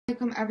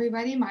Welcome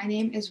everybody. My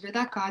name is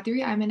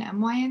A.Qadri. I'm an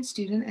MYN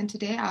student, and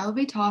today I will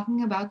be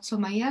talking about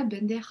Summaya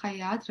bint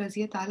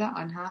Khayyat Ta'ala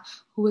anha,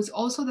 who was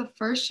also the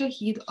first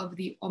Shaheed of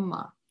the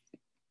Ummah.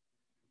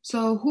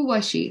 So who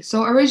was she?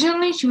 So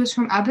originally she was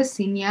from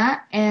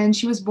Abyssinia, and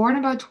she was born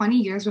about 20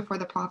 years before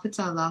the Prophet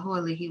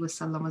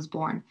ﷺ was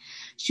born.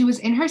 She was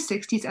in her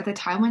 60s at the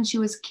time when she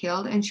was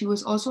killed, and she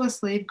was also a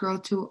slave girl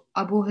to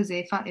Abu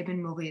Huzaifa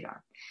ibn Mughira.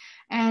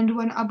 And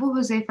when Abu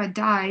Huzaifa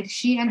died,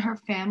 she and her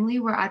family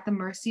were at the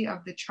mercy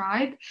of the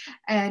tribe,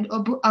 and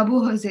Abu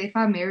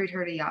Huzaifa married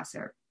her to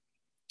Yasir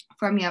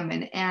from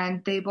Yemen,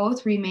 and they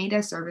both remained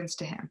as servants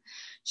to him.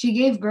 She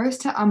gave birth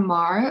to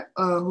Ammar,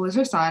 who was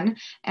her son,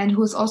 and who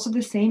was also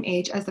the same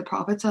age as the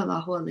Prophet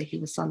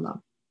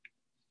ﷺ.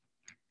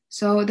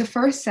 So the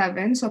first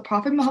seven, so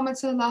Prophet Muhammad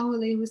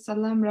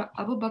ﷺ,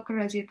 Abu Bakr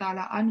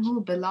radiallahu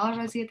anhu, Bilal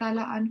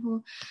radiallahu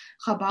anhu,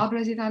 Khabab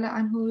radiallahu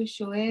anhu,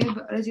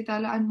 Shuaib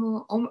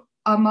radiallahu anhu,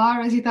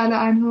 Ammar radiallahu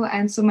anhu,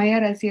 and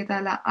Summaya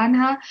radiallahu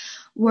anha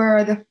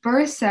were the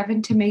first seven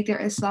to make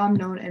their Islam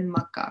known in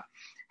Makkah.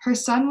 Her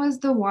son was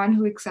the one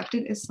who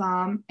accepted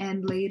Islam,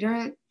 and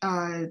later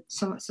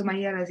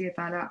Summaya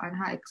radiallahu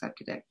anha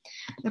accepted it.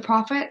 The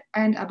Prophet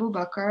and Abu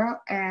Bakr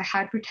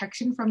had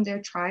protection from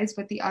their tribes,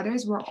 but the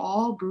others were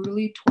all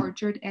brutally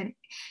tortured and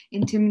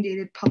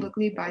intimidated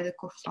publicly by the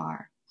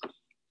kuffar.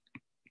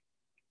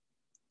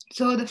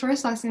 So the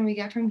first lesson we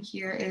get from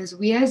here is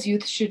we as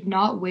youth should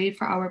not wait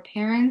for our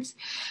parents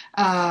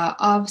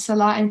of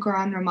Salah and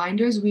Quran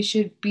reminders. We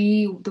should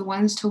be the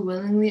ones to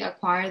willingly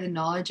acquire the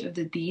knowledge of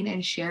the deen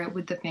and share it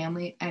with the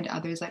family and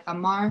others like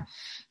Ammar.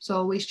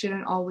 So we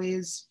shouldn't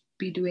always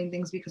be doing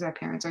things because our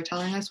parents are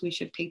telling us. We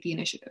should take the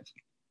initiative.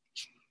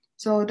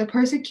 So the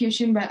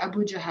persecution by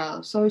Abu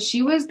Jahl. So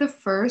she was the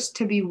first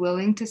to be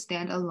willing to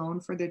stand alone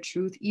for the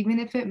truth, even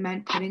if it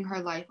meant putting her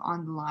life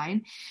on the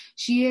line.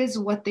 She is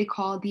what they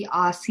call the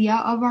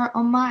Asiya of our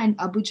Ummah, and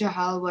Abu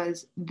Jahl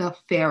was the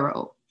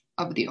Pharaoh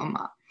of the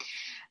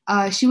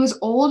Ummah. She was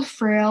old,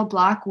 frail,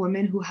 black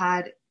woman who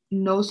had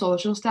no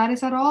social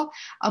status at all.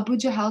 Abu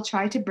Jahl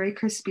tried to break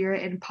her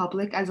spirit in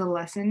public as a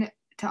lesson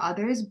to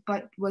others,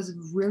 but was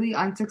really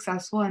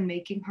unsuccessful in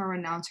making her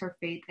renounce her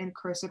faith and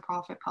curse the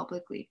Prophet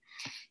publicly.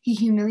 He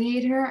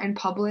humiliated her in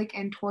public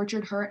and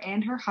tortured her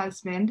and her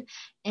husband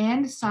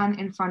and son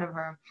in front of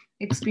her,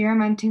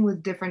 experimenting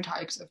with different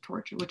types of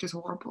torture, which is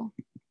horrible.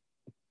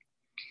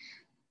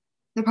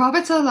 The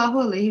Prophet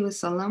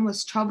ﷺ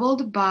was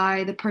troubled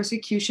by the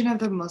persecution of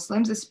the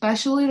Muslims,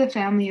 especially the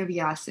family of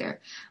Yasir,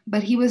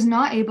 but he was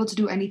not able to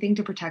do anything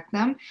to protect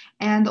them,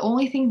 and the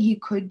only thing he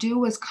could do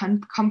was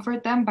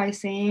comfort them by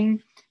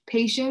saying,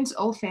 "Patience,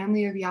 O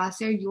family of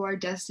Yasir, you are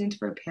destined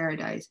for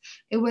paradise."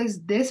 It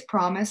was this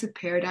promise of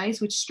paradise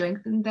which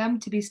strengthened them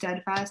to be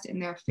steadfast in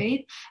their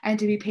faith and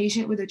to be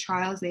patient with the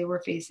trials they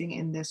were facing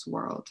in this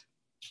world.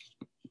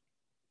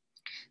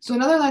 So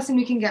another lesson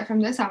we can get from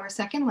this, our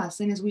second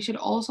lesson, is we should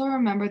also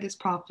remember this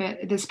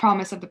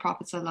promise of the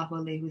Prophet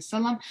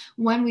ﷺ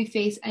when we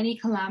face any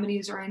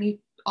calamities or any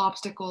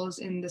obstacles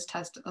in this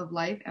test of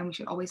life, and we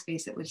should always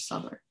face it with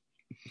sabr.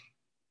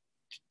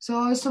 So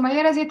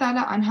Summaya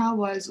radiallahu anha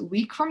was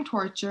weak from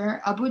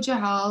torture. Abu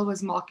Jahl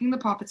was mocking the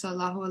Prophet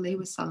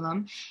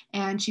ﷺ,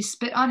 and she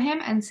spit on him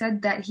and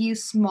said that he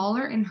is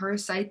smaller in her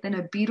sight than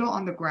a beetle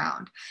on the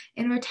ground.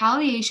 In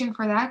retaliation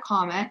for that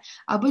comment,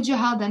 Abu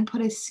Jahl then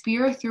put a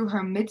spear through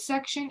her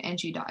midsection and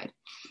she died.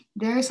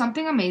 There is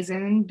something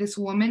amazing. This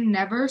woman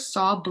never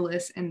saw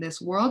bliss in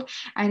this world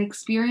and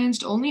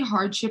experienced only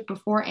hardship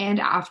before and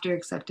after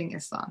accepting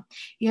Islam.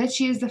 Yet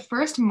she is the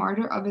first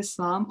martyr of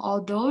Islam,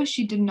 although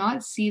she did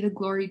not see the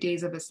glory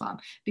days of Islam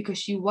because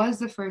she was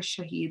the first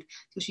Shaheed,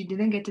 so she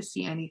didn't get to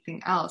see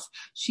anything else.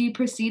 She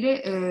preceded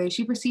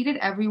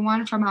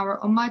everyone from our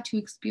Ummah to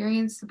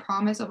experience the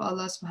promise of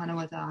Allah subhanahu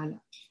wa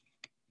ta'ala.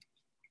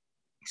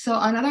 So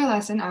another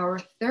lesson, our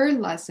third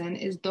lesson,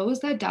 is those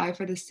that die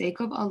for the sake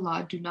of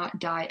Allah do not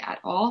die at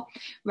all.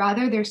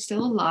 Rather, they're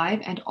still alive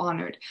and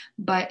honored,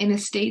 but in a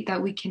state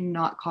that we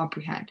cannot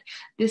comprehend.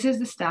 This is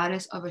the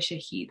status of a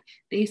shaheed.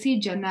 They see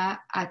Jannah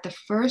at the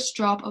first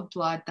drop of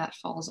blood that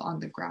falls on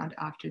the ground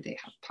after they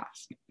have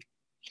passed.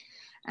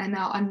 And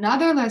now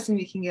another lesson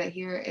we can get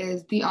here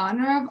is the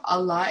honor of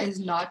Allah is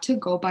not to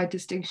go by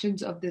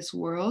distinctions of this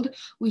world.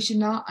 We should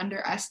not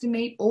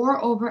underestimate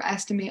or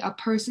overestimate a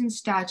person's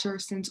stature,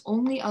 since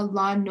only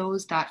Allah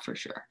knows that for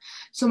sure.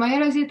 Summaya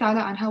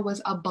radiallahu anha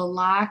was a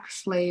black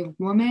slave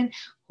woman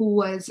who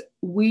was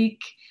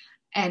weak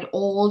and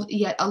old,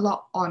 yet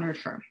Allah honored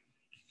her.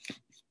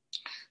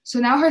 So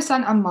now her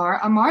son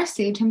Ammar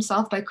saved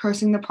himself by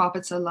cursing the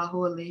Prophet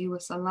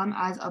ﷺ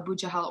as Abu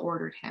Jahl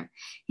ordered him.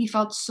 He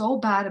felt so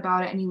bad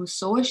about it and he was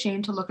so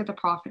ashamed to look at the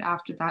Prophet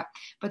after that,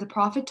 but the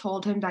Prophet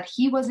told him that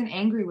he wasn't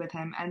angry with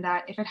him and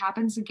that if it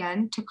happens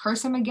again, to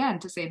curse him again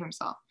to save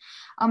himself.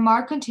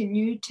 Ammar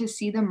continued to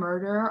see the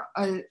murder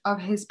of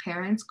his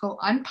parents go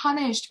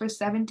unpunished for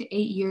 7 to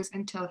 8 years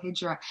until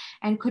Hijrah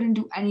and couldn't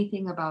do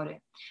anything about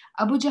it.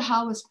 Abu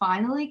Jahl was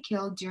finally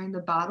killed during the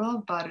Battle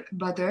of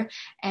Badr,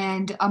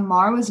 and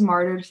Ammar was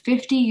martyred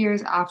 50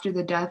 years after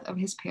the death of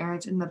his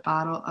parents in the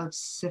Battle of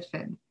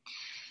Siffin,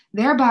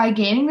 thereby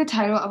gaining the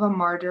title of a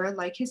martyr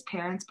like his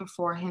parents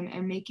before him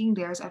and making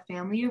theirs a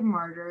family of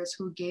martyrs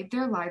who gave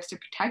their lives to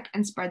protect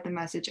and spread the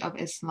message of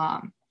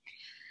Islam.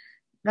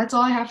 That's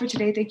all I have for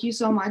today. Thank you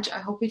so much. I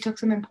hope we took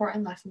some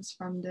important lessons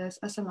from this.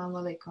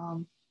 Assalamu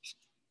alaikum.